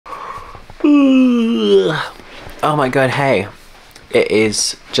Oh my god, hey. It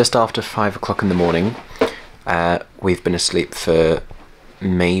is just after 5 o'clock in the morning. We've been asleep for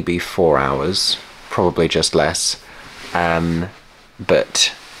maybe 4 hours, probably just less.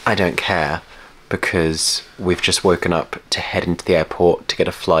 But I don't care because we've just woken up to head into the airport to get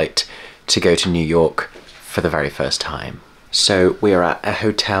a flight to go to New York for the very first time. So we are at a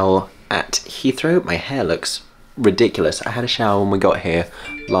hotel at Heathrow. My hair looks ridiculous. I had a shower when we got here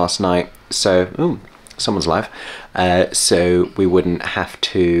last night, so ooh, someone's alive. So we wouldn't have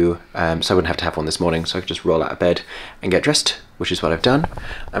to. So I wouldn't have to have one this morning. So I could just roll out of bed and get dressed, which is what I've done.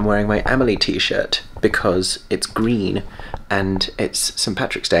 I'm wearing my Emily t-shirt because it's green and it's St.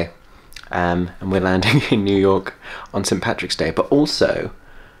 Patrick's Day, and we're landing in New York on St. Patrick's Day. But also,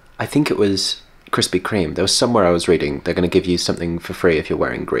 I think it was Krispy Kreme. There was somewhere I was reading they're going to give you something for free if you're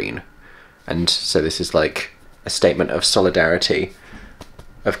wearing green, and so this is like a statement of solidarity,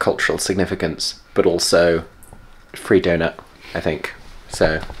 of cultural significance, but also free donut, I think.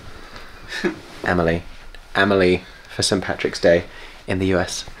 So, Emily for St. Patrick's Day in the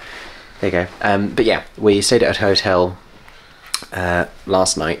US. There you go. But yeah, we stayed at a hotel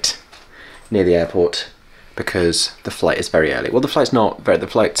last night near the airport because the flight is very early. Well, the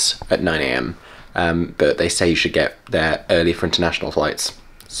flight's at 9 AM, but they say you should get there early for international flights.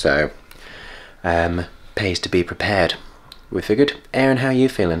 So, pays to be prepared, we figured. Aeron, how are you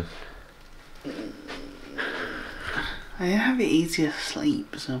feeling? I have it easier to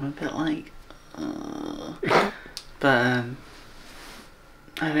sleep, so I'm a bit like, but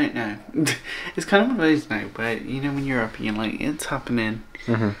I don't know. It's kind of one of those now, but you know when you're up and you're like, it's happening,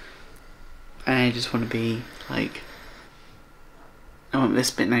 and I just want to be like, I want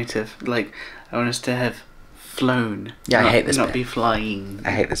this bit now to, like, I want us to have flown. Yeah, I hate this bit. Not be flying.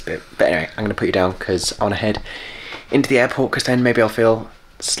 I hate this bit. But anyway, I'm going to put you down because I want to head into the airport because then maybe I'll feel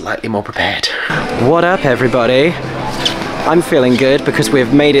slightly more prepared. What up, everybody? I'm feeling good because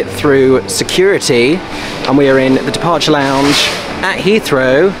we've made it through security and we are in the departure lounge at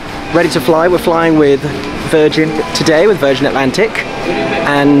Heathrow, ready to fly. We're flying with Virgin today, with Virgin Atlantic,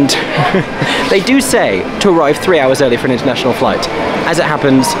 and they do say to arrive 3 hours early for an international flight. As it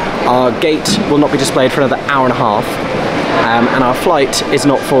happens, our gate will not be displayed for another hour and a half, and our flight is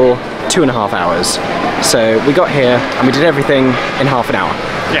not for 2.5 hours. So we got here and we did everything in half an hour.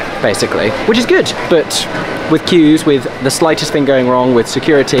 Yeah. Basically, which is good, but with queues, with the slightest thing going wrong with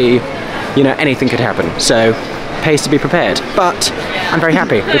security, you know, anything could happen. So, pays to be prepared. But I'm very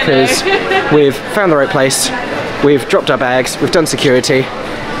happy because we've found the right place, we've dropped our bags, we've done security,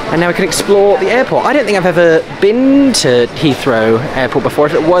 and now we can explore the airport. I don't think I've ever been to Heathrow Airport before.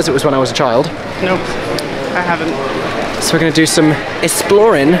 If it was when I was a child. Nope, I haven't. So we're going to do some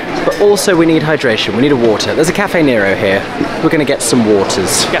exploring, but also we need hydration. We need a water. There's a Cafe Nero here. We're going to get some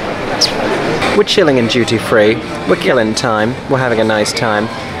waters. Yeah. We're chilling in duty free. We're killing time. We're having a nice time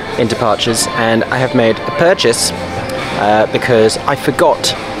in departures. And I have made a purchase because I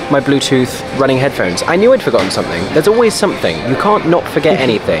forgot my Bluetooth running headphones. I knew I'd forgotten something. There's always something. You can't not forget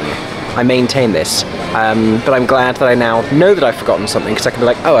anything. I maintain this. But I'm glad that I now know that I've forgotten something because I can be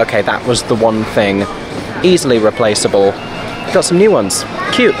like, oh, okay, that was the one thing. Easily replaceable. Got some new ones.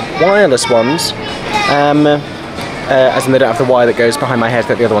 Cute. Wireless ones. As in they don't have the wire that goes behind my head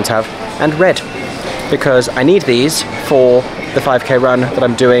that the other ones have. And red. Because I need these for the 5K run that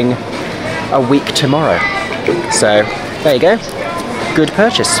I'm doing a week tomorrow. So, there you go. Good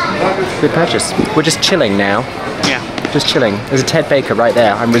purchase. Good purchase. We're just chilling now. Yeah. Just chilling. There's a Ted Baker right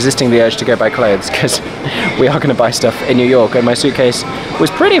there. I'm resisting the urge to go buy clothes because we are going to buy stuff in New York and my suitcase was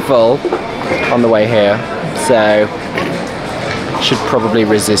pretty full on the way here, so should probably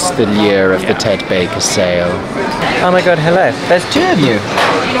resist the lure of the Ted Baker sale. Oh my god, hello. There's two of you.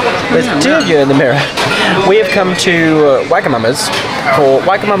 There's two of you in the mirror. We have come to Wagamama's for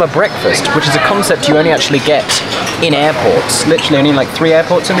Wagamama breakfast, which is a concept you only actually get in airports. Literally only like 3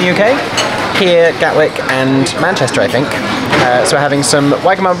 airports in the UK. Here, Gatwick and Manchester, I think. So we're having some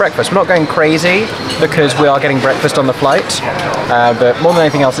Wagamama breakfast. We're not going crazy because we are getting breakfast on the flight, but more than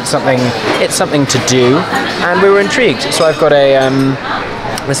anything else, it's something to do, and we were intrigued. So I've got a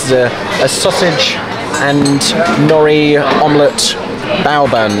this is a sausage and nori omelette bao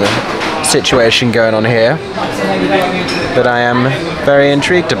bun situation going on here that I am very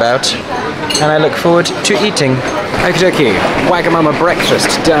intrigued about, and I look forward to eating. Okie dokie, Wagamama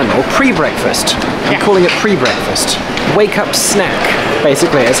breakfast done, or pre-breakfast. I'm calling it pre-breakfast. Wake up snack,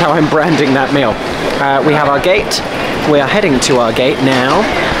 basically, is how I'm branding that meal. We have our gate. We are heading to our gate now.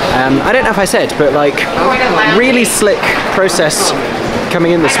 I don't know if I said, but like, really slick process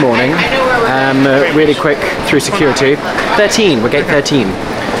coming in this morning. Really quick through security. 13, we're gate 13.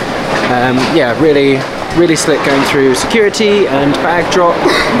 Yeah, really slick going through security and bag drop.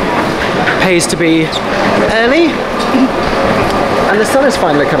 Pays to be early. And the sun has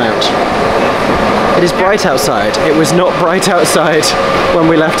finally come out. It is bright outside. It was not bright outside when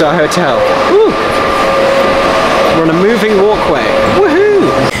we left our hotel. Woo! We're on a moving walkway.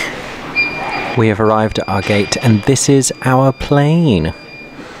 Woohoo! We have arrived at our gate and this is our plane.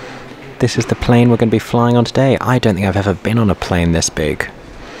 This is the plane we're going to be flying on today. I don't think I've ever been on a plane this big.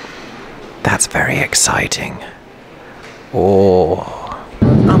 That's very exciting. Oh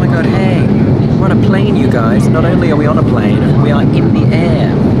my god, hey! We're on a plane, you guys. Not only are we on a plane, we are in the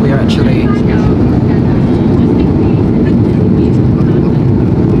air. We are actually...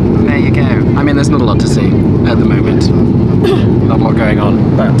 There you go. I mean, there's not a lot to see at the moment. Not a lot going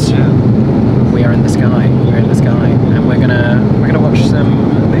on, but we are in the sky. We're in the sky, and we're gonna watch some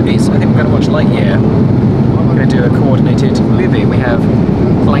movies. I think we're gonna watch Lightyear. We're gonna do a coordinated movie. We have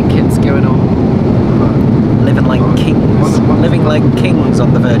blankets going on. Living like kings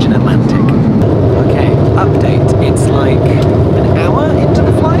on the Virgin Atlantic. Okay, update. It's like an hour into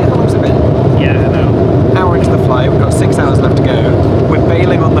the flight. How long's it been? Yeah, I know. Hour into the flight. We've got 6 hours left to go. We're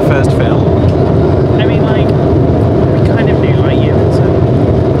bailing on the first film. I mean, like, we kind of knew Lightyear was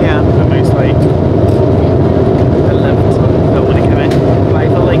Yeah. almost like the level film when it came in. But I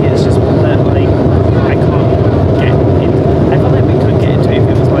feel like it's just one that, like, I can't get into. I feel like we could get into it if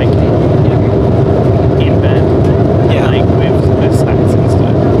it was like in bed. Yeah. Like with snacks and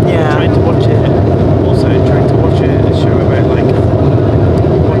stuff. Yeah. Trying to watch it. Also trying to watch a show about like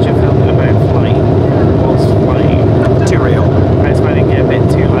watch a film about flight whilst flying. Too real. I was finding it a bit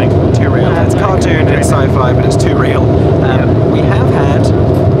too like Too real. It's cartoon, it's sci-fi, but it's too real. We have had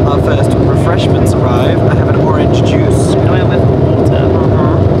our first refreshments arrive. I have an orange juice. I went with water.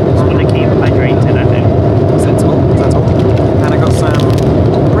 Just want to keep hydrated, I think. Sensible. And I got some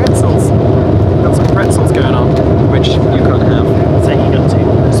pretzels. Got some pretzels going on, which you can't have. So you got two.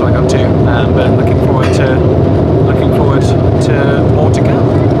 So I got 2. But looking forward to more to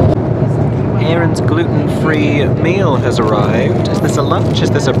come. Aeron's gluten-free meal has arrived. Is this a lunch? Is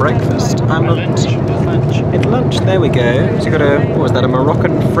this a breakfast? Lunch. It's lunch. There we go. So you got a, what was that, a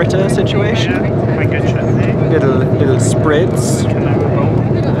Moroccan fritter situation? Yeah, quite good chutney. Little spreads. Little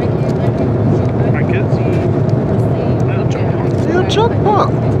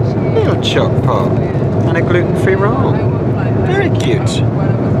choc pot. And a gluten-free roll. Very cute.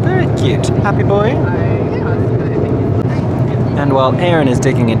 Very cute. Happy boy? And while Aeron is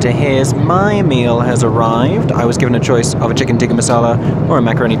digging into his, my meal has arrived. I was given a choice of a chicken tikka masala or a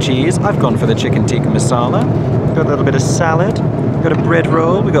macaroni cheese. I've gone for the chicken tikka masala. Got a little bit of salad. We've got a bread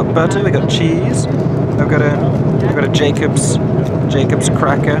roll. We got butter. We got cheese. I've got a Jacob's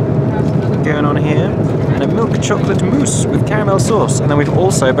cracker going on here, and a milk chocolate mousse with caramel sauce. And then we've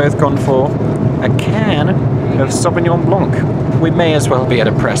also both gone for a can of Sauvignon Blanc. We may as well be at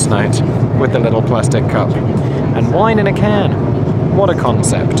a press night with the little plastic cup. And wine in a can. What a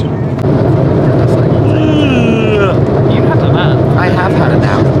concept. You had a nap. I have had a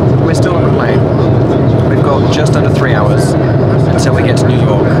nap. We're still on the plane. We've got just under 3 hours until we get to New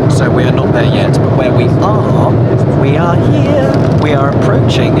York, so we are not there yet. But where we are here. We are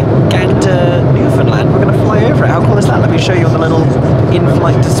approaching Gander, Newfoundland. We're going to fly over it. How cool is that? Let me show you on the little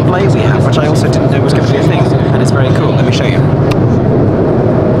in-flight display we have, which I also didn't know was going to be a thing. And it's very cool. Let me show you.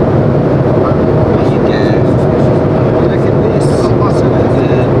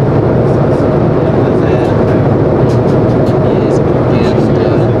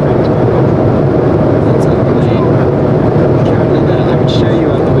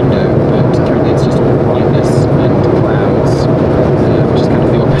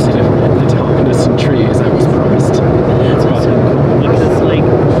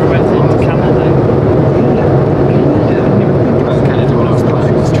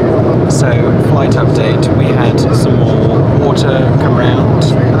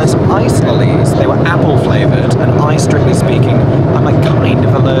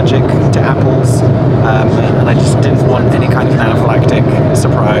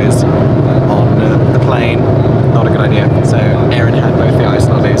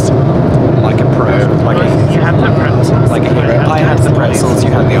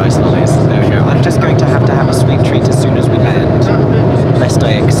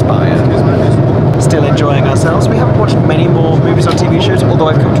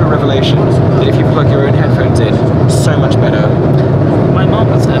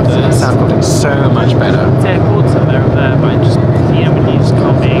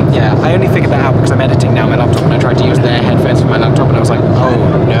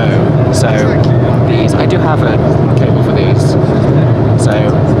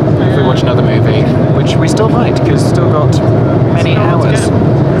 right, because still got many hours.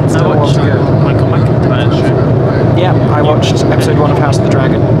 Still a while to go. Michael McIntyre show. Yeah, I watched episode 1 of House of the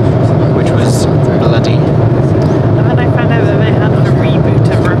Dragon, which was bloody. And then I found out that they had a reboot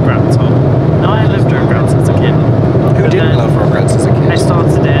of Rugrats on. Now I loved Rugrats as a kid. Who didn't love Rugrats as a kid? I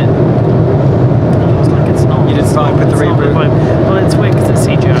started it. I was like, it's not. You didn't vibe with the it's not reboot? vibe. Well, it's weird because it's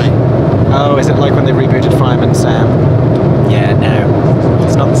CGI. Oh, is it like when they rebooted Fireman Sam? Yeah, no.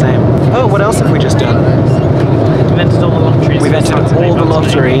 It's not the same. Oh, what else have we just done? We've entered all the lotteries. We've entered all the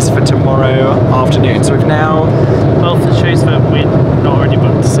lotteries for tomorrow afternoon. So we've now... Well, for shows that we're not already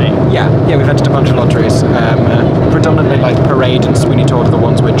booked to see. Yeah, we've entered a bunch of lotteries. Predominantly like Parade and Sweeney Todd are the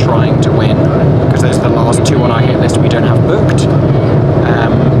ones we're trying to win, because those are the last 2 on our hit list we don't have booked.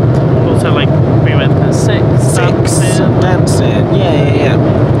 Also, like, we went to Six Dancing. Yeah.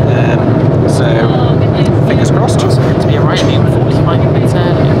 So, fingers crossed. To be arriving 45 minutes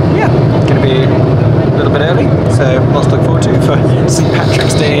early. Yeah, going to be a little bit early, so lots to look forward to for St.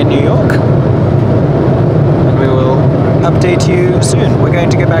 Patrick's Day in New York. And we will update you soon. We're going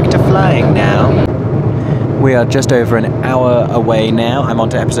to go back to flying now. We are just over an hour away now. I'm on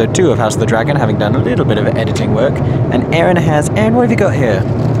to episode 2 of House of the Dragon, having done a little bit of editing work. And Aeron, what have you got here?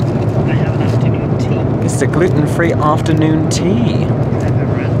 I have an afternoon tea. It's a gluten-free afternoon tea. I have a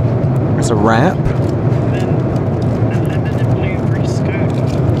wrap. It's a wrap. And then a lemon and blueberry scone.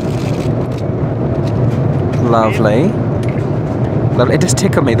 Lovely. Lovely. It does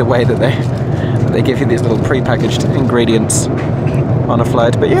tickle me the way that they give you these little pre-packaged ingredients on a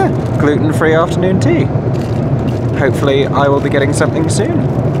flight. But yeah, gluten-free afternoon tea. Hopefully I will be getting something soon.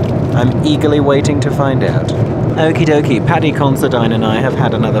 I'm eagerly waiting to find out. Okie dokie, Paddy Considine and I have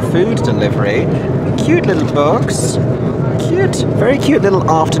had another food delivery. Cute little box. Cute. Very cute little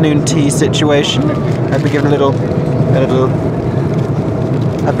afternoon tea situation. I've been given a little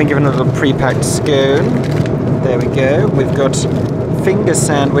pre-packed scone. There we go. We've got finger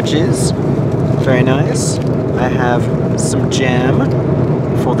sandwiches. Very nice. I have some jam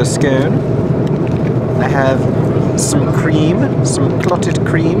for the scone. I have some cream, some clotted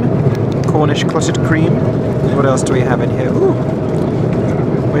cream, Cornish clotted cream. What else do we have in here? Ooh.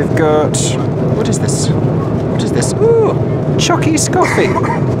 We've got... What is this? What is this? Ooh! Chocky Scoffy!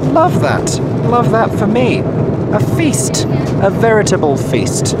 Love that! Love that for me! A feast! A veritable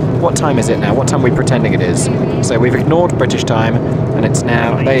feast! What time is it now? What time are we pretending it is? So we've ignored British time, and it's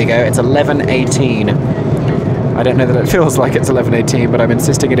now... There you go, it's 11:18. I don't know that it feels like it's 11:18, but I'm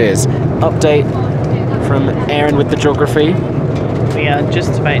insisting it is. Update from Aeron with the geography. We are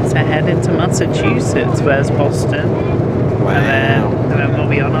just about to head into Massachusetts. Where's Boston? Wow. And then we'll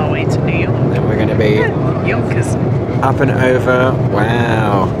be on our way to New York. And we're going to be Yonkers. up and over.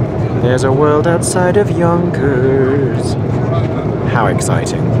 Wow. There's a world outside of Yonkers. How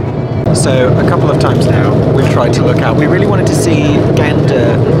exciting. So, a couple of times now, we've tried to look out. We really wanted to see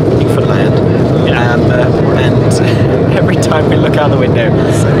Gander, Newfoundland. And every time we look out the window,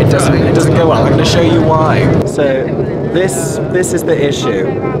 it doesn't go well. I'm going to show you why. So, this is the issue.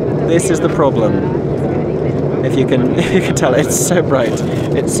 This is the problem. If you can tell, it's so bright.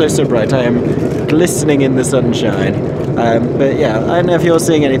 It's so bright. I am glistening in the sunshine. But yeah, I don't know if you're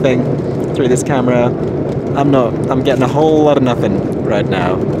seeing anything through this camera. I'm not. I'm getting a whole lot of nothing right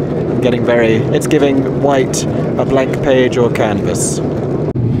now. I'm getting it's giving white, a blank page or canvas.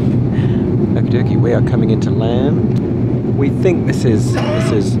 Okie dokie, we are coming into land. We think this is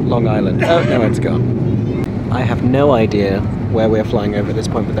Long Island. Oh no, it's gone. I have no idea where we're flying over at this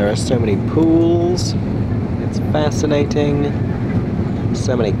point, but there are so many pools. It's fascinating.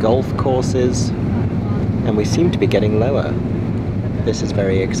 So many golf courses. And we seem to be getting lower. This is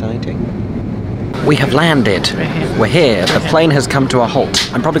very exciting. We have landed. We're here. The plane has come to a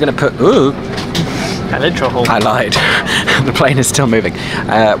halt. I'm probably going to put... Ooh! A literal halt. I lied. The plane is still moving.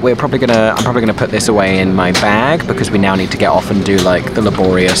 I'm probably gonna put this away in my bag because we now need to get off and do like the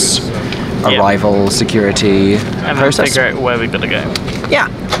laborious arrival security process. Figure out where we're gonna go. Yeah.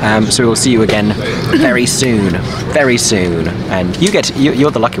 So we'll see you again very soon. Very soon. And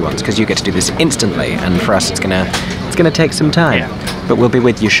you're the lucky ones because you get to do this instantly. And for us, it's gonna take some time. Yeah. But we'll be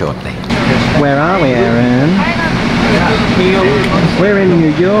with you shortly. Where are we, Aeron? New York. We're in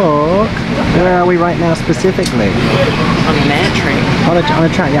New York. Where are we right now specifically? On an air train. On a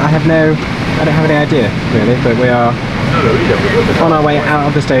track, yeah, I don't have any idea really, but we are on our way out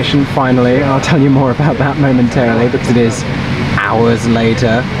of the station finally. I'll tell you more about that momentarily because it is hours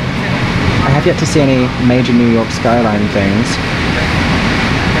later. I have yet to see any major New York skyline things.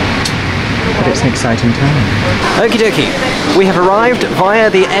 but it's an exciting time. Okie dokie, we have arrived via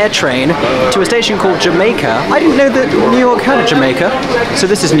the air train to a station called Jamaica. I didn't know that New York had a Jamaica, so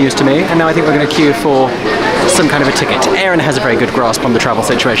this is news to me, and now I think we're going to queue for some kind of a ticket. Aaron has a very good grasp on the travel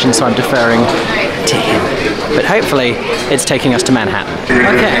situation, so I'm deferring to him. But hopefully, it's taking us to Manhattan.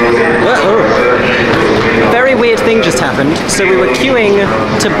 Okay. Very weird thing just happened. So we were queuing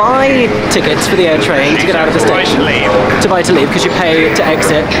to buy tickets for the air train to get out of the station. To buy to leave, because you pay to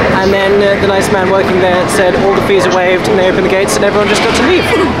exit. And then the nice man working there said all the fees are waived, and they opened the gates, and everyone just got to leave.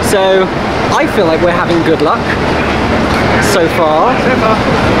 So I feel like we're having good luck so far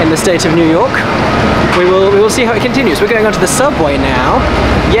in the state of New York. We will see how it continues. We're going onto the subway now.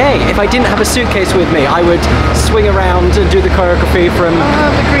 Yay! If I didn't have a suitcase with me, I would swing around and do the choreography from...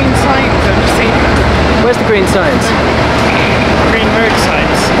 the green signs, I've seen them. Where's the green signs? Green road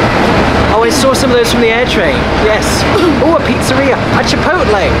signs. Oh, I saw some of those from the air train. Yes. Oh, a pizzeria. A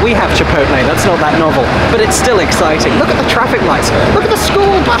Chipotle. We have Chipotle. That's not that novel. But it's still exciting. Look at the traffic lights. Look at the school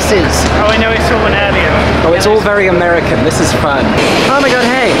buses. Oh, I know, I saw one earlier. Oh, it's all very American. This is fun. Oh my god,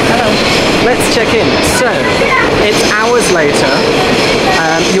 hey. Hello. Let's check in. So, it's hours later.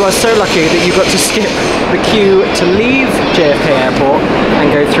 You are so lucky that you got to skip the queue to leave JFK Airport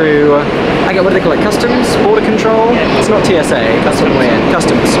and go through, what do they call it, customs? Border control? It's not TSA, that's not weird.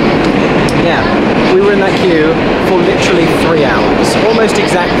 Customs. Yeah, we were in that queue for literally 3 hours. Almost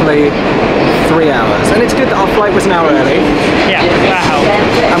exactly 3 hours. And it's good that our flight was an hour early. Yeah, that helped.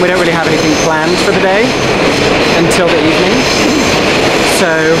 And we don't really have anything planned for the day until the evening. So,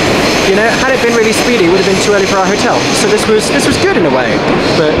 you know, had it been really speedy, it would have been too early for our hotel. So this was good in a way,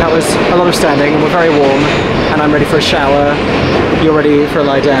 but that was a lot of standing, and we're very warm, and I'm ready for a shower. You're ready for a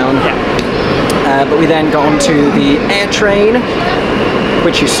lie down. Yeah. But we then got onto the air train,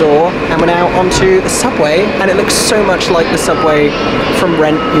 which you saw, and we're now onto the subway, and it looks so much like the subway from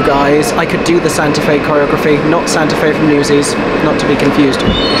Rent, you guys. I could do the Santa Fe choreography, not Santa Fe from Newsies, not to be confused.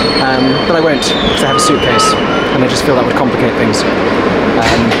 But I won't, because I have a suitcase, and I just feel that would complicate things.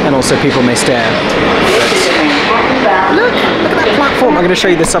 And also people may stare. Look at that platform! I'm going to show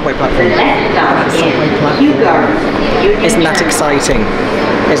you the subway platform. Subway platform. Isn't that exciting?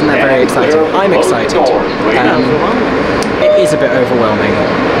 Isn't that very exciting? I'm excited. It is a bit overwhelming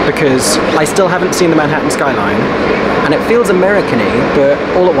because I still haven't seen the Manhattan skyline, and it feels American-y, but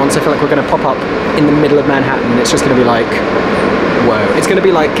all at once I feel like we're going to pop up in the middle of Manhattan, and it's just going to be like, whoa. It's going to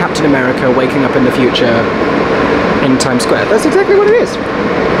be like Captain America waking up in the future in Times Square. That's exactly what it is.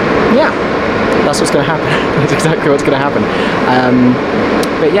 Yeah, that's what's going to happen. That's exactly what's going to happen.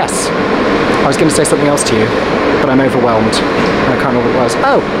 But yes, I was going to say something else to you, but I'm overwhelmed, and I can't remember what it was.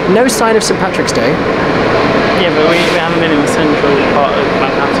 Oh, no sign of St. Patrick's Day. Yeah, but we haven't been in the central part of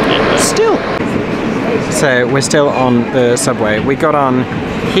Manhattan yet. Still. So we're still on the subway. We got on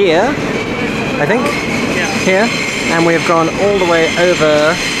here, I think. Yeah. Here, and we have gone all the way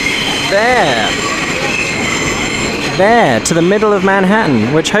over there. There, to the middle of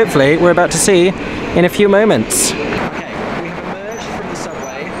Manhattan, which hopefully we're about to see in a few moments. Okay, we have emerged from the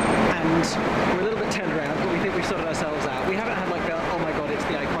subway, and we're a little bit turned around, but we think we've sorted ourselves out. We haven't had like the, oh my god, it's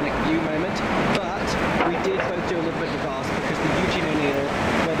the iconic view moment, but we did both do a little bit of a gasp because the Eugene O'Neill,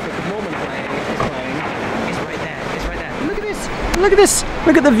 where the Book of Mormon is playing, is right there, it's right there. Look at this, look at this,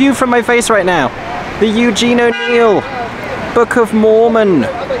 look at the view from my face right now. The Eugene O'Neill, Book of Mormon.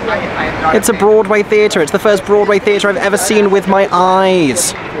 It's a Broadway theatre. It's the first Broadway theatre I've ever seen with my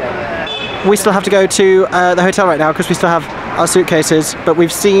eyes. We still have to go to the hotel right now because we still have our suitcases, but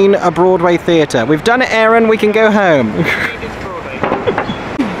we've seen a Broadway theatre. We've done it, Aaron. We can go home.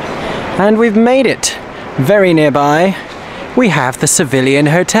 And we've made it. Very nearby, we have the Civilian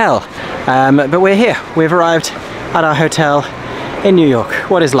Hotel. But we're here. We've arrived at our hotel in New York.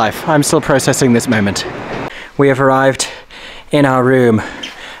 What is life? I'm still processing this moment. We have arrived in our room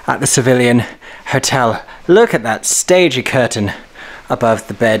at the Civilian Hotel. Look at that stagey curtain above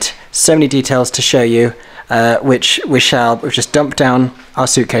the bed. So many details to show you, which we've just dumped down our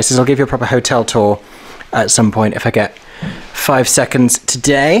suitcases. I'll give you a proper hotel tour at some point if I get 5 seconds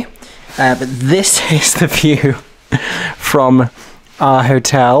today. But this is the view from our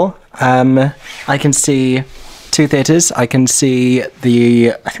hotel. I can see two theatres. I can see I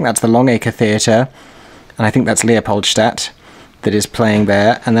think that's the Longacre Theatre, and I think that's Leopoldstadt that is playing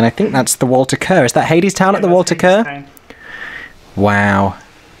there, and then I think that's the Walter Kerr. Is that Hadestown at the Walter Kerr? Wow.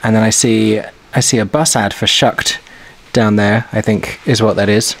 And then I see a bus ad for Shucked down there, I think is what that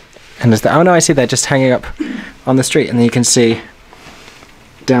is. And there's oh no, I see they're just hanging up on the street, and then you can see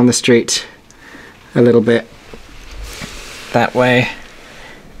down the street a little bit that way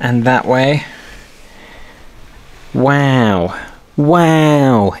and that way. Wow.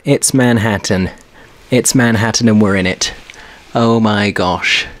 Wow, it's Manhattan. It's Manhattan and we're in it. Oh my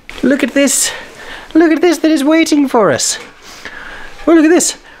gosh. Look at this. Look at this that is waiting for us. Oh, look at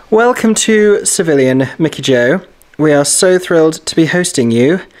this. Welcome to Civilian, Mickey Joe. We are so thrilled to be hosting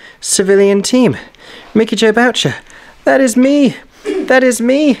you. Civilian team. Mickey Joe Boucher. That is me. That is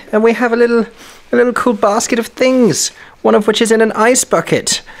me. And we have a little cool basket of things. One of which is in an ice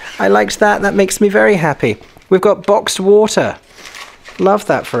bucket. I liked that. That makes me very happy. We've got boxed water. Love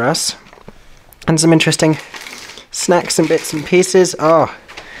that for us. And some interesting snacks and bits and pieces. Oh,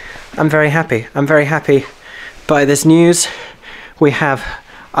 I'm very happy. I'm very happy by this news. We have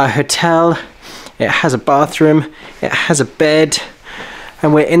our hotel. It has a bathroom. It has a bed.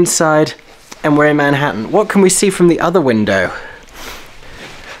 And we're inside and we're in Manhattan. What can we see from the other window?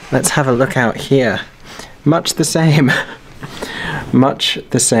 Let's have a look out here. Much the same. Much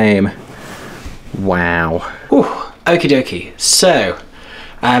the same. Wow. Ooh, okie dokie. So,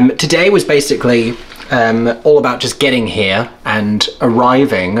 today was basically all about just getting here and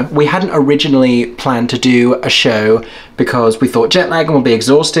arriving. We hadn't originally planned to do a show because we thought jet lag and we'll be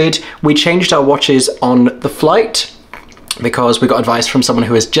exhausted. We changed our watches on the flight because we got advice from someone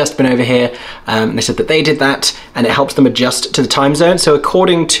who has just been over here. They said that they did that and it helps them adjust to the time zone. So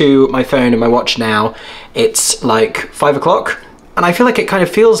according to my phone and my watch now, it's like 5 o'clock. And I feel like it kind of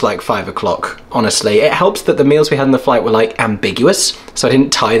feels like 5 o'clock, honestly. It helps that the meals we had on the flight were like ambiguous, so I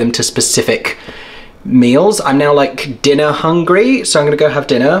didn't tie them to specific meals. I'm now like dinner hungry, so I'm gonna go have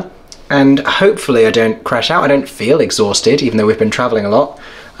dinner. And hopefully I don't crash out. I don't feel exhausted, even though we've been traveling a lot.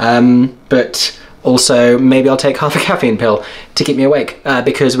 But also, maybe I'll take half a caffeine pill to keep me awake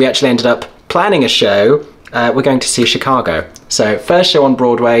because we actually ended up planning a show. We're going to see Chicago. So first show on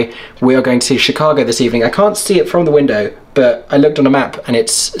Broadway, we are going to see Chicago this evening. I can't see it from the window, but I looked on a map and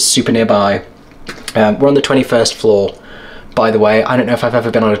it's super nearby. We're on the 21st floor, by the way. I don't know if I've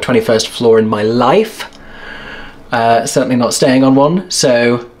ever been on a 21st floor in my life. Certainly not staying on one,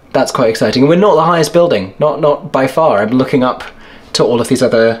 so that's quite exciting. And we're not the highest building, not by far. I'm looking up to all of these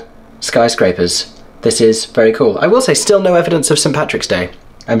other skyscrapers. This is very cool. I will say still no evidence of St. Patrick's Day.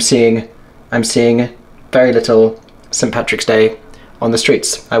 I'm seeing very little St. Patrick's Day on the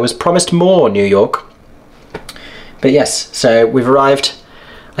streets. I was promised more, New York. But yes, so we've arrived.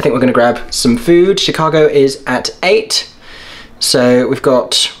 I think we're gonna grab some food. Chicago is at 8. So we've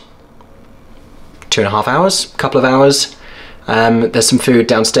got 2.5 hours, a couple of hours. There's some food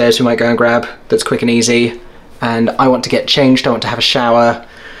downstairs we might go and grab that's quick and easy. And I want to get changed, I want to have a shower.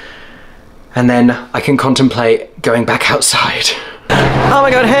 And then I can contemplate going back outside. Oh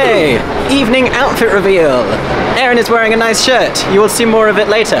my god, hey! Evening outfit reveal! Aeron is wearing a nice shirt. You will see more of it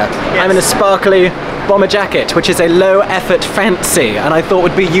later. Yes. I'm in a sparkly bomber jacket, which is a low effort fancy, and I thought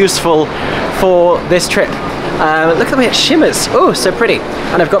would be useful for this trip. Look at the way it shimmers. Oh, so pretty.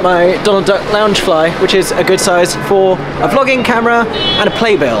 And I've got my Donald Duck Loungefly, which is a good size for a vlogging camera and a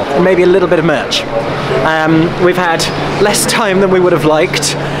playbill, and maybe a little bit of merch. We've had less time than we would have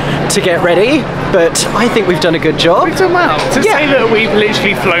liked to get ready, but I think we've done a good job. We've done well. To say that we've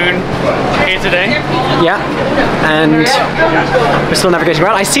literally flown here today. Yeah, and we're still navigating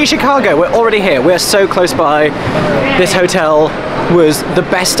around. I see Chicago, we're already here. We're so close by. This hotel was the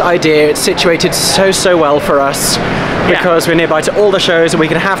best idea. It's situated so well for us because we're nearby to all the shows and we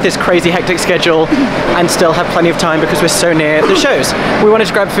can have this crazy hectic schedule and still have plenty of time because we're so near the shows. We wanted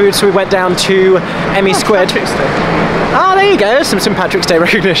to grab food, so we went down to Emmy Squared. Ah, there you go, some St. Patrick's Day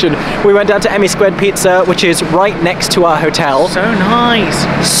recognition. We went down to Emmy Squared Pizza, which is right next to our hotel. So nice.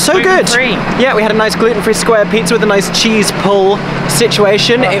 So good. Gluten-free. Yeah, we had a nice gluten-free square pizza with a nice cheese pull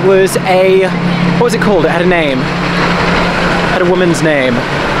situation. It was a, what was it called? It had a name. It had a woman's name.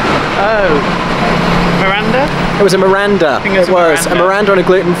 Oh. Miranda? It was a Miranda. I think it was a Miranda on a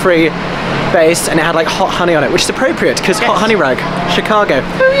gluten-free base, and it had like hot honey on it, which is appropriate because hot honey rag, Chicago.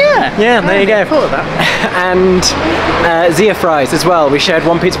 Oh yeah. Yeah, there you go. Thought of that. And Zia fries as well. We shared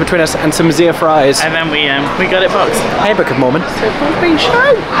one pizza between us and some Zia fries. And then we got it boxed. Hey, Book of Mormon. So fun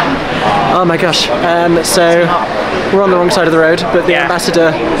show. Oh my gosh. So we're on the wrong side of the road, but the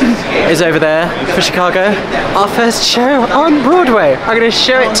ambassador is over there for Chicago. Our first show on Broadway. I'm going to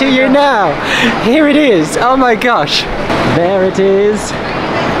show it to you now. Here it is. Oh my gosh. There it is.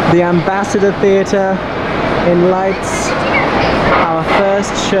 The Ambassador Theatre in lights. Our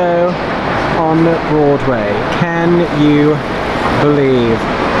first show on Broadway. Can you believe?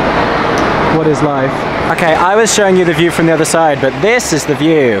 What is life? Okay, I was showing you the view from the other side, but this is the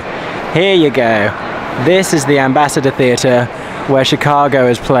view. Here you go. This is the Ambassador Theatre where Chicago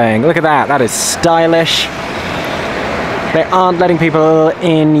is playing. Look at that, that is stylish. They aren't letting people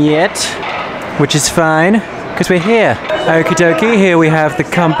in yet, which is fine, because we're here. Okie dokie, here we have the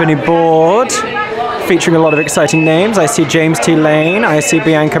company board featuring a lot of exciting names. I see James T. Lane, I see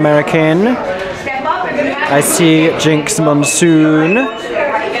Bianca American, I see Jinkx Monsoon.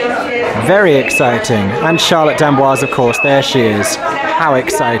 Very exciting. And Charlotte D'Amboise, of course, there she is. How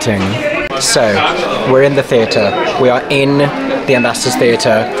exciting. So, we're in the theatre. We are in the Ambassadors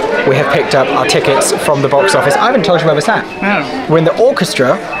Theatre. We have picked up our tickets from the box office. I haven't told you where we're sat. No. We're in the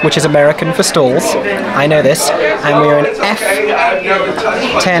orchestra, which is American for stalls. I know this. And we're in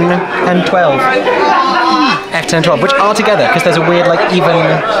F10 and 12. F10 and 12, which are together because there's a weird, like, even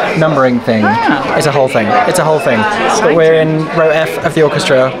numbering thing. It's a whole thing. It's a whole thing. But we're in row F of the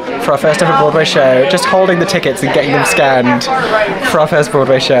orchestra for our first ever Broadway show, just holding the tickets and getting them scanned for our first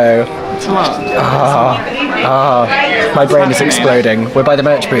Broadway show. It's a lot. My brain is exploding. We're by the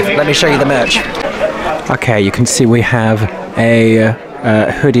merch booth. Let me show you the merch. Okay, you can see we have a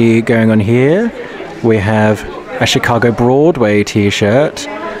hoodie going on here. We have a Chicago Broadway t-shirt.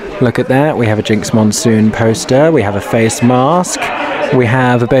 Look at that. We have a Jinkx Monsoon poster. We have a face mask. We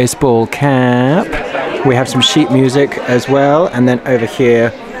have a baseball cap. We have some sheet music as well. And then over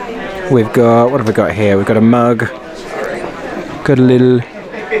here, we've got, what have we got here? We've got a mug. Got a little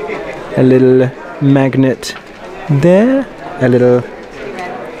magnet there. A little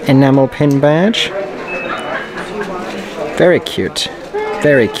enamel pin badge. Very cute.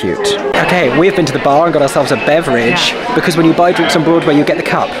 Very cute. Okay, we've been to the bar and got ourselves a beverage because when you buy drinks on Broadway, you get the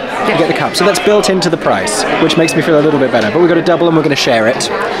cup. You get the cup. So that's built into the price, which makes me feel a little bit better. But we've got a double and we're going to share it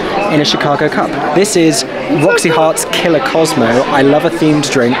in a Chicago cup. This is Roxy Hart's Killer Cosmo. I love a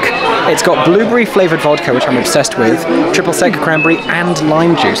themed drink. It's got blueberry flavored vodka, which I'm obsessed with, triple sec cranberry and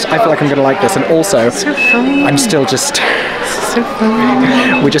lime juice. I feel like I'm going to like this. And also, I'm still just... So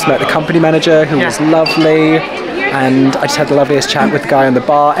fun. We just met the company manager who was lovely. And I just had the loveliest chat with the guy on the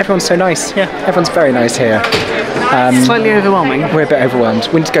bar. Everyone's so nice. Yeah. Everyone's very nice here. Slightly overwhelming. We're a bit overwhelmed.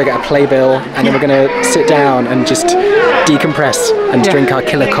 We need to go get a playbill and then we're going to sit down and just decompress and drink our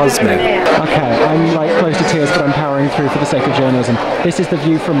Killer Cosmo. Okay, I'm like close to tears, but I'm powering through for the sake of journalism. This is the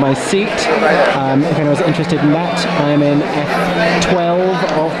view from my seat. If anyone's interested in that, I'm in F12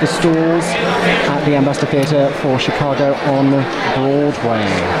 of the stalls at the Ambassador Theatre for Chicago on Broadway.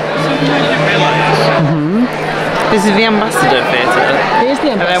 This is the Ambassador Theatre. It is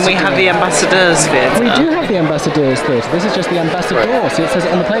the Ambassador. And then we have the Ambassadors Theatre. We do have the Ambassadors Theatre. This is just the Ambassador. See, it says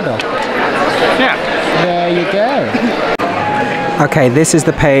it on the playbill. Yeah. There you go. Okay, this is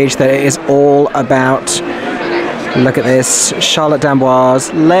the page that it is all about. Look at this. Charlotte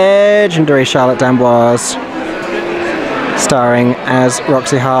D'Amboise, legendary Charlotte D'Amboise, starring as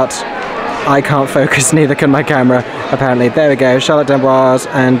Roxy Hart. I can't focus, neither can my camera, apparently. There we go, Charlotte D'Amboise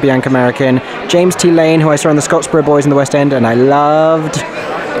and Bianca American. James T. Lane, who I saw in the Scottsboro Boys in the West End, and I loved.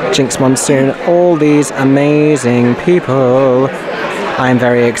 Jinkx Monsoon, all these amazing people. I am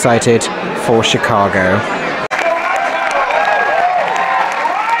very excited for Chicago.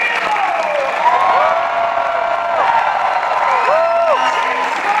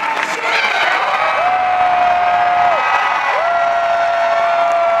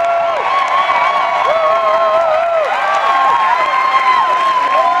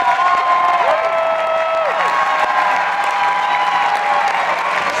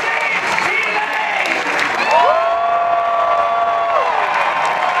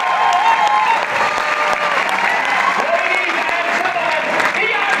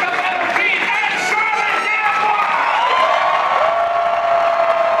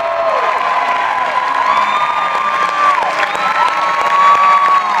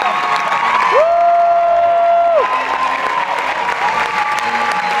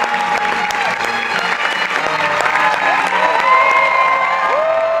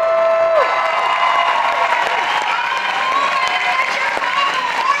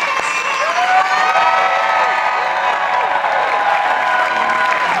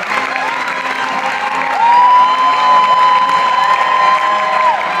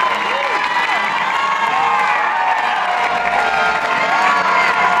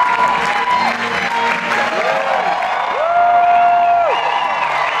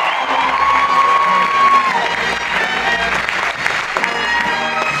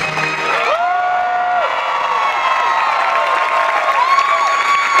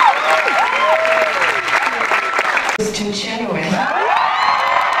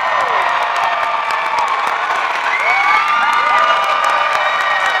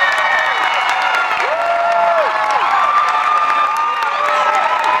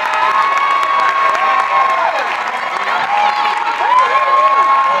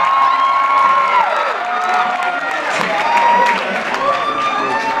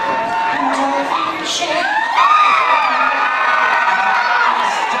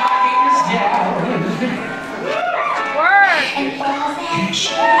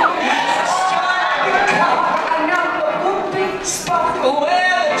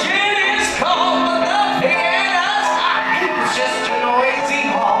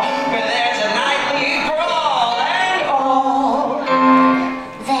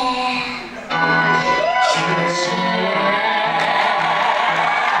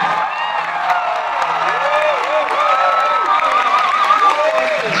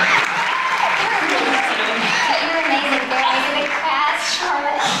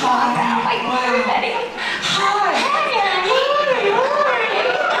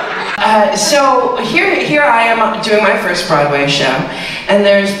 So here I am doing my first Broadway show, and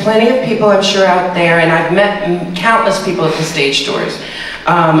there's plenty of people I'm sure out there, and I've met countless people at the stage doors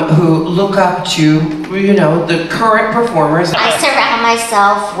who look up to, you know, the current performers. I surround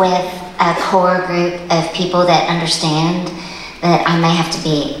myself with a core group of people that understand that I may have to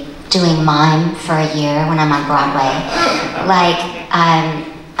be doing mime for a year when I'm on Broadway. Like,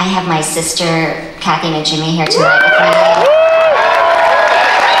 I have my sister, Kathy and Jimmy here tonight with me.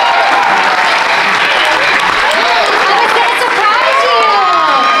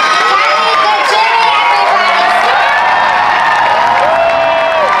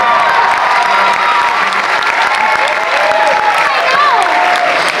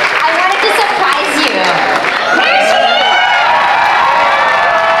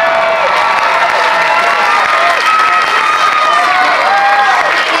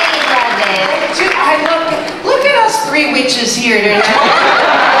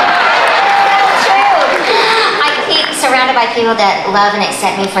 People that love and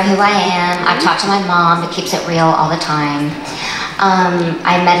accept me for who I am. I talk to my mom, who keeps it real all the time.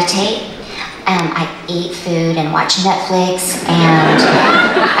 I meditate, I eat food and watch Netflix, and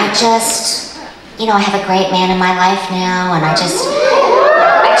I just, you know, I have a great man in my life now, and I just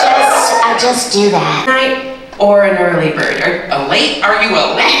do that. Night or an early bird? Are you a late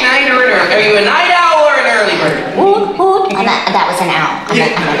night or are you a night owl or an early bird? That was an owl.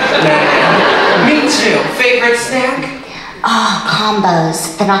 Me too. Favorite snack? Oh,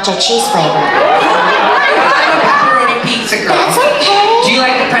 combos. The nacho cheese flavor. I'm a pepperoni pizza girl. That's okay. Do you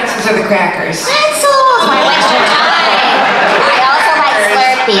like the pretzels or the crackers? Pretzels! My winter time. I also like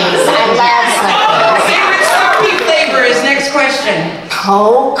Slurpees. I love Slurpees. Favorite Slurpee flavor is next question.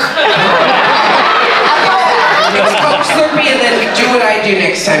 Coke. It's Coke Slurpee, and then do what I do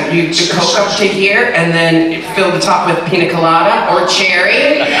next time. You Coke up to here, and then fill the top with pina colada or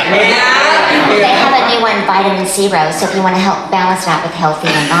cherry. Yeah. They have a new one, vitamin C rose, so if you want to help balance it out with healthy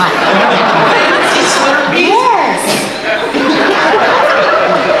or not. Fancy Slurpees? Yes.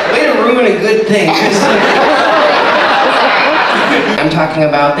 Way to ruin a good thing. I'm talking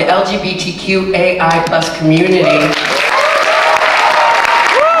about the LGBTQAI+ community.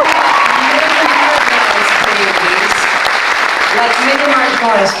 Like many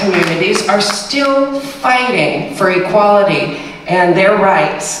marginalized communities are still fighting for equality and their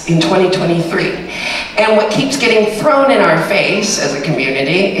rights in 2023. And what keeps getting thrown in our face as a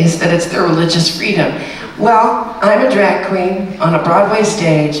community is that it's their religious freedom. Well, I'm a drag queen on a Broadway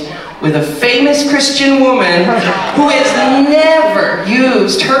stage with a famous Christian woman who has never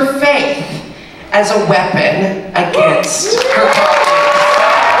used her faith as a weapon against her colleagues.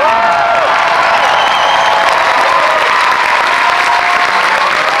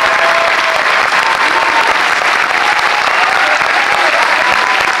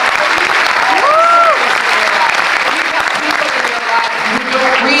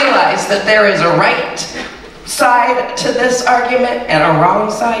 That there is a right side to this argument and a wrong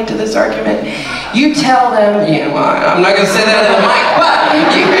side to this argument. You tell them, you know, I'm not going to say that in the mic, but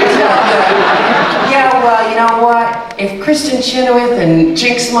you can tell them, yeah, well, you know what? If Kristen Chenoweth and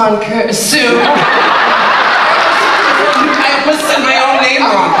Jinkx Monsoon, I almost said my own name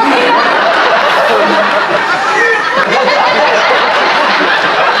wrong.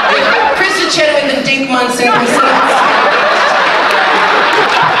 Kristen Chenoweth and Jinkx Monsoon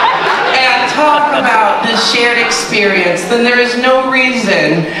talk about this shared experience, then there is no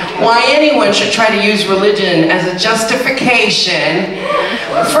reason why anyone should try to use religion as a justification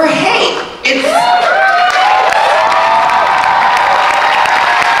for hate. It's...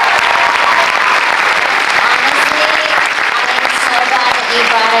 Honestly, I'm so glad that you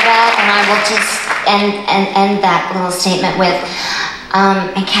brought it up, and I will just end that little statement with,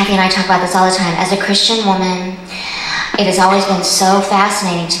 and Kathy and I talk about this all the time, as a Christian woman, it has always been so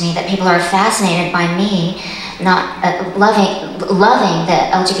fascinating to me that people are fascinated by me not loving the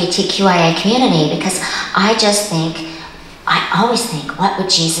LGBTQIA community, because I always think, what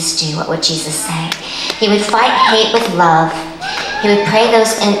would Jesus do? What would Jesus say? He would fight hate with love. He would pray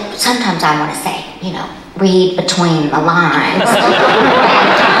those, and sometimes I want to say, you know, read between the lines.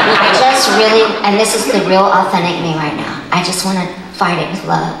 And I just really, and this is the real authentic me right now, I just want to fight it with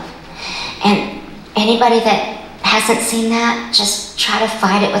love. And anybody that hasn't seen that, just try to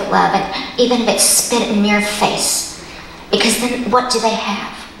fight it with love, and even if it's spit in your face, because then what do they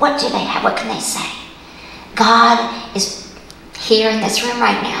have? What do they have? What can they say? God is here in this room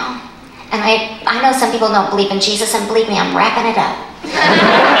right now, and I know some people don't believe in Jesus, and believe me, I'm wrapping it up.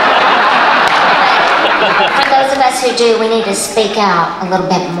 For those of us who do, we need to speak out a little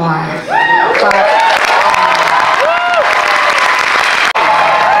bit more.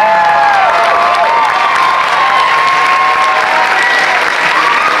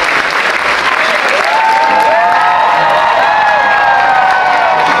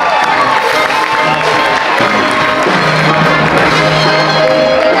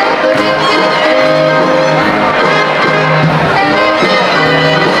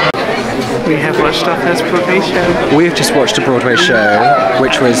 watched our first Broadway show. We've just watched a Broadway show,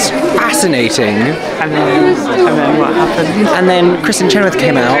 which was fascinating. And then what happened? And then Kristen Chenoweth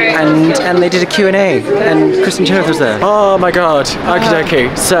came out and they did a Q&A and Kristen Chenoweth was there. Oh my god, okie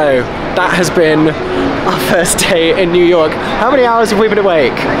dokie. So that has been our first day in New York. How many hours have we been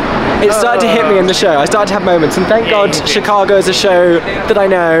awake? It started to hit me in the show. I started to have moments, and thank God Chicago is a show that I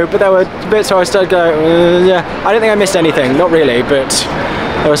know, but there were bits where I started going, yeah. I don't think I missed anything, not really, but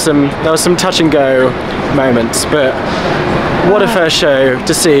there was some touch and go moments, but what a first show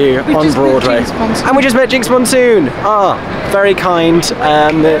to see on Broadway. And we just met Jinkx Monsoon. Very kind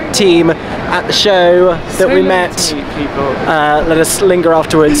team at the show that we met. Let us linger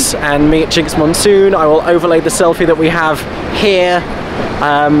afterwards and meet Jinkx Monsoon. I will overlay the selfie that we have here.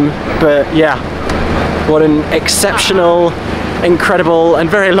 But yeah, what an exceptional, incredible and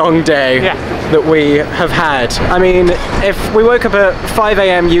very long day that we have had. I mean, if we woke up at 5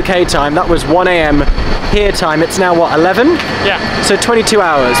 AM UK time, that was 1 AM here time. It's now what, 11? Yeah. So 22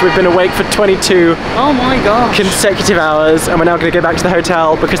 hours. We've been awake for 22 consecutive hours, and we're now going to go back to the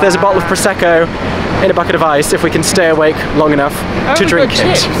hotel because there's a bottle of Prosecco in a bucket of ice if we can stay awake long enough to drink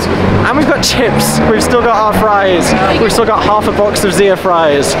it. And we've got chips. We've still got our fries. We've still got half a box of Zia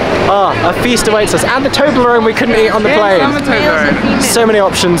fries. A feast awaits us. And the Toblerone we couldn't eat on the plane. So many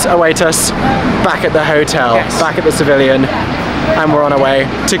options await us back at the hotel, back at the Civilian, and we're on our way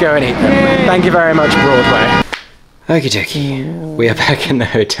to go and eat them. Thank you very much, Broadway. Okie dokie. We are back in the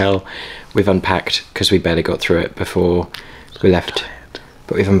hotel. We've unpacked because we barely got through it before we left.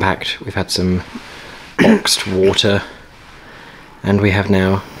 But we've unpacked. We've had some boxed water, and we have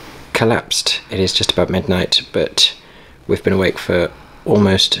now collapsed. It is just about midnight, but we've been awake for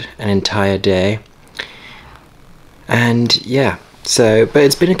almost an entire day. And yeah, but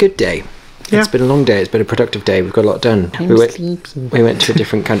it's been a good day. It's been a long day. It's been a productive day. We've got a lot done. We went to a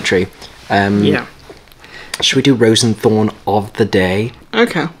different country. Should we do Rose and Thorn of the day?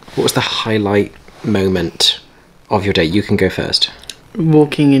 Okay. What was the highlight moment of your day? You can go first.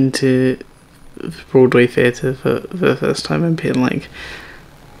 Walking into Broadway theatre for the first time and being like,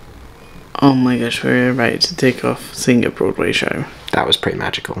 oh my gosh, we're about to take off seeing a Broadway show. That was pretty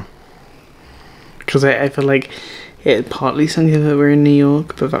magical. Because I feel like it partly sunk in that we're in New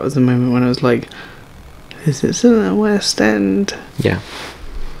York, but that was the moment when I was like, is this in the West End? Yeah.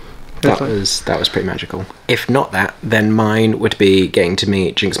 That was pretty magical. If not that, then mine would be getting to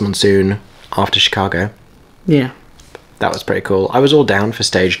meet Jinkx Monsoon after Chicago. Yeah. That was pretty cool. I was all down for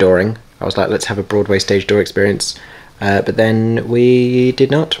stage dooring. I was like, let's have a Broadway stage door experience. But then we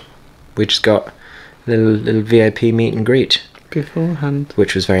did not. We just got a little VIP meet and greet beforehand,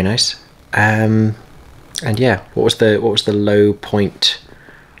 which was very nice. And yeah, what was the low point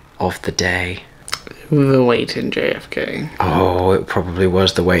of the day? The wait in JFK. Oh, it probably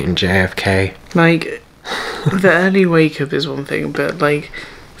was the wait in JFK. Like, the early wake up is one thing, but like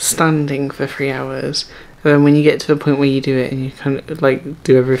standing for 3 hours, and then when you get to the point where you do it and you kind of like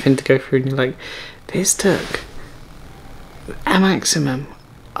do everything to go through, and you're like, this took a maximum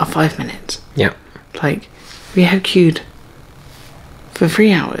of 5 minutes. Yeah. Like, we have queued for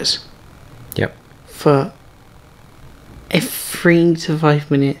 3 hours. Yep. For a 3 to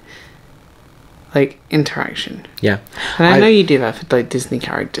 5 minute like interaction. Yeah. And I know you do that for like Disney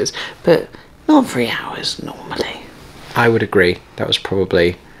characters, but not 3 hours normally. I would agree. That was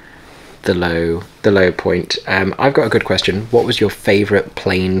probably the low point. I've got a good question. What was your favourite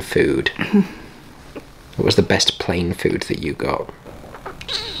plain food? What was the best plain food that you got?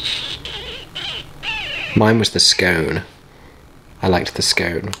 Mine was the scone. I liked the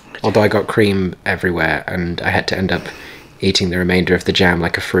scone. Although I got cream everywhere and I had to end up eating the remainder of the jam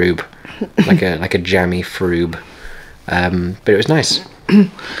like a froob. like a jammy froob. But it was nice. It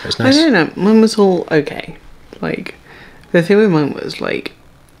was nice. I don't know. Mine was all okay. Like, the thing with mine was like,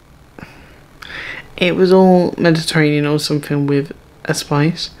 it was all Mediterranean or something with a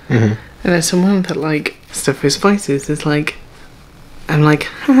spice. Mm-hmm. And as someone that like stuff with spices, it's like, I'm like,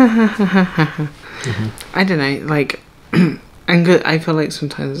 ha ha ha ha ha ha. Mm-hmm. I don't know, like, and good. I feel like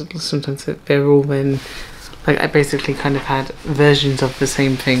sometimes they're all then, like, I basically kind of had versions of the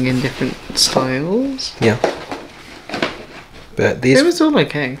same thing in different styles. Yeah. But these, it was all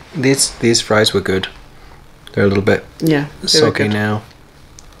okay. These fries were good. They're a little bit soggy now.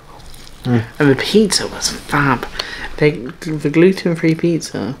 Mm. And the pizza was fab. The gluten-free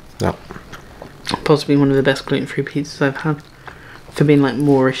pizza. Yep. Possibly one of the best gluten-free pizzas I've had. For being like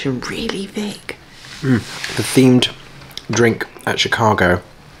Moorish and really thick. Mm. The themed drink at Chicago,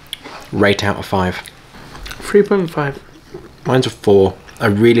 rate out of 5. 3.5. Mine's a 4. I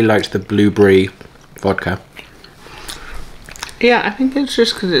really liked the blueberry vodka. Yeah, I think it's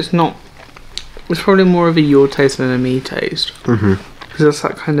just because it's not It's probably more of a your taste than a me taste. Because it's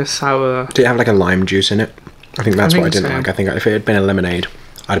that kind of sour. Did it have like a lime juice in it? I think that's what I didn't like. I think if it had been a lemonade,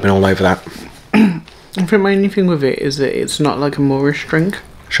 I'd have been all over that. I think my only thing with it is that it's not like a Moorish drink.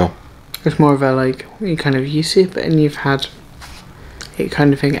 Sure. It's more of a like, you sip it and you've had it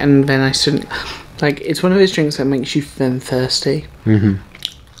kind of thing, and then I shouldn't, like, it's one of those drinks that makes you then thirsty. And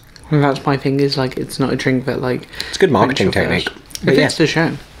that's my thing, is like, it's not a drink that like... It's a good marketing technique. It fits the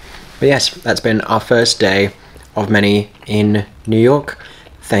show. But yes, that's been our first day of many in New York.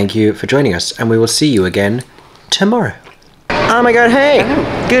 Thank you for joining us, and we will see you again tomorrow. Oh my god, hey!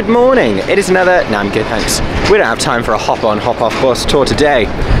 Hello. Good morning! It is another... No, I'm good, thanks. We don't have time for a hop-on, hop-off bus tour today,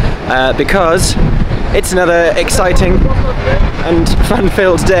 because it's another exciting and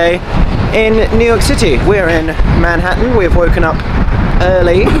fun-filled day in New York City. We're in Manhattan. We've woken up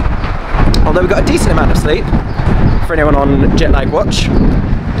early, although we got a decent amount of sleep for anyone on jet lag watch.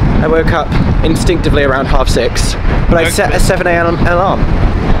 I woke up instinctively around 6:30, but I set a 7 a.m. alarm.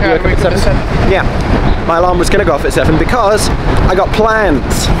 Yeah, I woke up at 7. Yeah, my alarm was going to go off at 7 because I got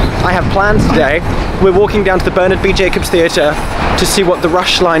plans. I have plans today. We're walking down to the Bernard B. Jacobs Theatre to see what the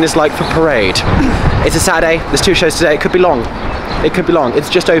rush line is like for Parade. It's a Saturday, there's 2 shows today, it could be long. It could be long.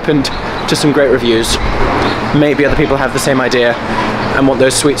 It's just opened to some great reviews. Maybe other people have the same idea and want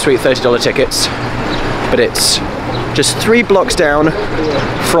those sweet, sweet $30 tickets. But it's just 3 blocks down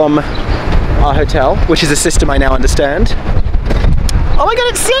from our hotel, which is a system I now understand. Oh my god,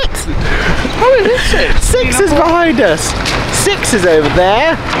 it's 6! Oh, it is 6! 6 is behind us! 6 is over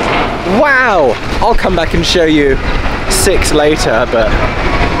there! Wow! I'll come back and show you 6 later, but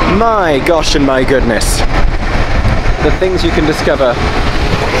my gosh and my goodness. The things you can discover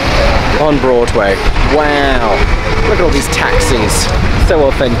on Broadway. Wow! Look at all these taxis. So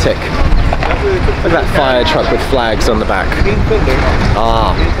authentic. Look at that fire truck with flags on the back.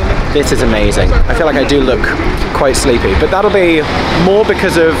 Ah, this is amazing. I feel like I do look quite sleepy, but that'll be more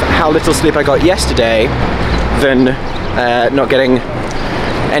because of how little sleep I got yesterday than not getting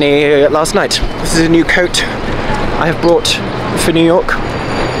any last night. This is a new coat I have brought for New York.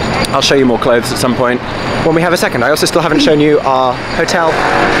 I'll show you more clothes at some point when we have a second. I also still haven't shown you our hotel,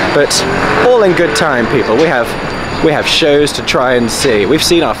 but all in good time, people. We have shows to try and see. We've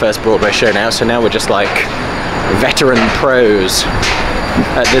seen our first Broadway show now, so now we're just like veteran pros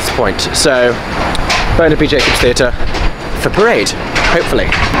at this point. So, Bernard B. Jacobs Theatre for Parade, hopefully.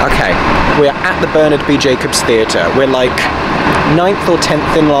 Okay, we're at the Bernard B. Jacobs Theatre. We're like 9th or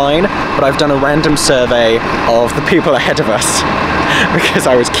 10th in line, but I've done a random survey of the people ahead of us because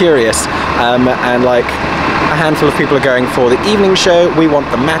I was curious, and like a handful of people are going for the evening show. We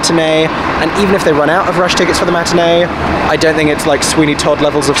want the matinee, and even if they run out of rush tickets for the matinee, I don't think it's like Sweeney Todd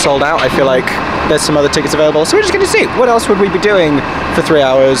levels of sold out. I feel like there's some other tickets available, so we're just going to see what else would we be doing for 3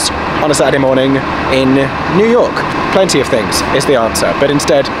 hours on a Saturday morning in New York. Plenty of things is the answer, but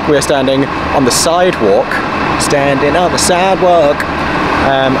instead we're standing on the sidewalk. Standing on the sidewalk.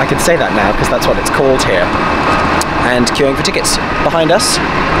 I can say that now because that's what it's called here. And queuing for tickets. Behind us,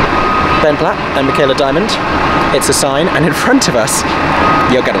 Ben Platt and Michaela Diamond. It's a sign, and in front of us,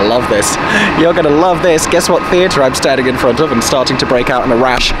 you're gonna love this. You're gonna love this. Guess what theatre I'm standing in front of and starting to break out in a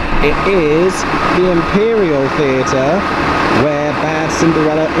rash? It is the Imperial Theatre, where Bad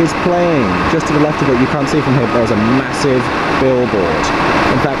Cinderella is playing. Just to the left of it, you can't see from here, but there's a massive billboard.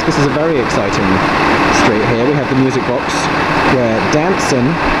 In fact, this is a very exciting street here. We have the music box, where Danson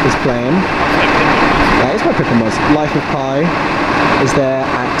is playing. That is where Pippin was. Life of Pi is there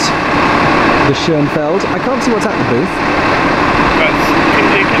at the Schoenfeld. I can't see what's at the booth.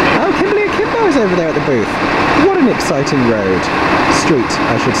 Oh, Kimberly and Kimbo is over there at the booth. What an exciting street,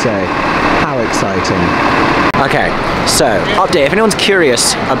 I should say. How exciting. Okay, so update. If anyone's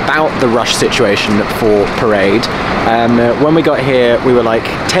curious about the rush situation for Parade, when we got here we were like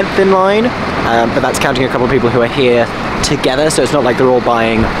 10th in line, but that's counting a couple of people who are here together, so it's not like they're all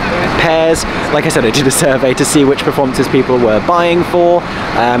buying pairs. Like I said, I did a survey to see which performances people were buying for,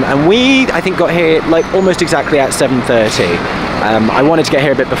 and we, I think, got here like almost exactly at 7:30. I wanted to get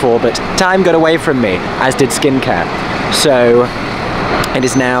here a bit before, but time got away from me, as did skincare. So it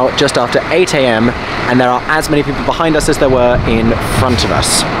is now just after 8 a.m. and there are as many people behind us as there were in front of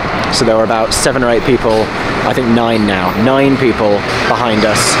us. So there were about 7 or 8 people, I think 9 now, 9 people behind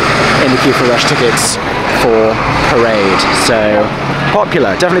us in the queue for rush tickets for Parade. So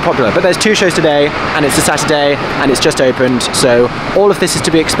popular, definitely popular. But there's 2 shows today, and it's a Saturday, and it's just opened, so all of this is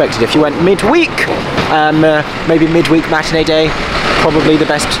to be expected. If you went midweek, maybe midweek matinee day, probably the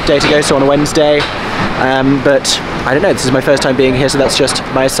best day to go, so on a Wednesday. But I don't know, this is my first time being here, so that's just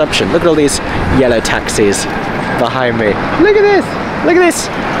my assumption. Look at all these yellow taxis behind me. Look at this! Look at this!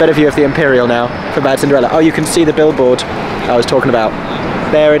 Better view of the Imperial now for Bad Cinderella. Oh, you can see the billboard I was talking about.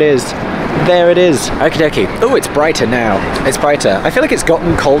 There it is. There it is. Okie dokie. Oh, it's brighter now. It's brighter. I feel like it's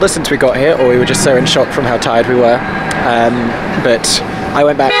gotten colder since we got here, or we were just so in shock from how tired we were. But I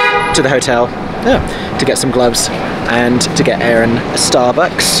went back to the hotel to get some gloves and to get Aeron a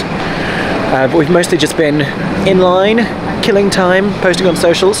Starbucks. But we've mostly just been in line, killing time, posting on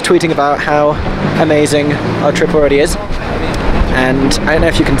socials, tweeting about how amazing our trip already is. And I don't know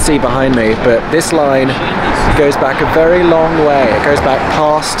if you can see behind me, but this line goes back a very long way. It goes back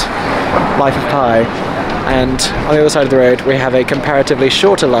past Life of Pi, and on the other side of the road we have a comparatively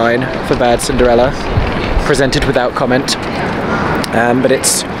shorter line for Bad Cinderella, presented without comment. But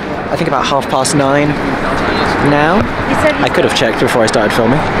it's, I think, about 9:30 now. I could have checked before I started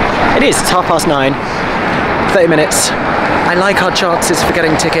filming. It is, it's 9:30, 30 minutes. I like our chances for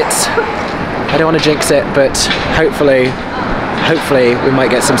getting tickets. I don't want to jinx it, but hopefully we might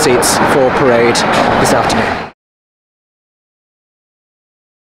get some seats for Parade this afternoon.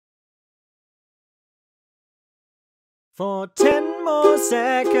 For 10 more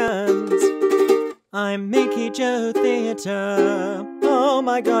seconds, I'm Mickey Joe Theatre. Oh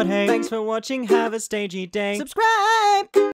my god, hey, thanks for watching, have a stagey day. Subscribe!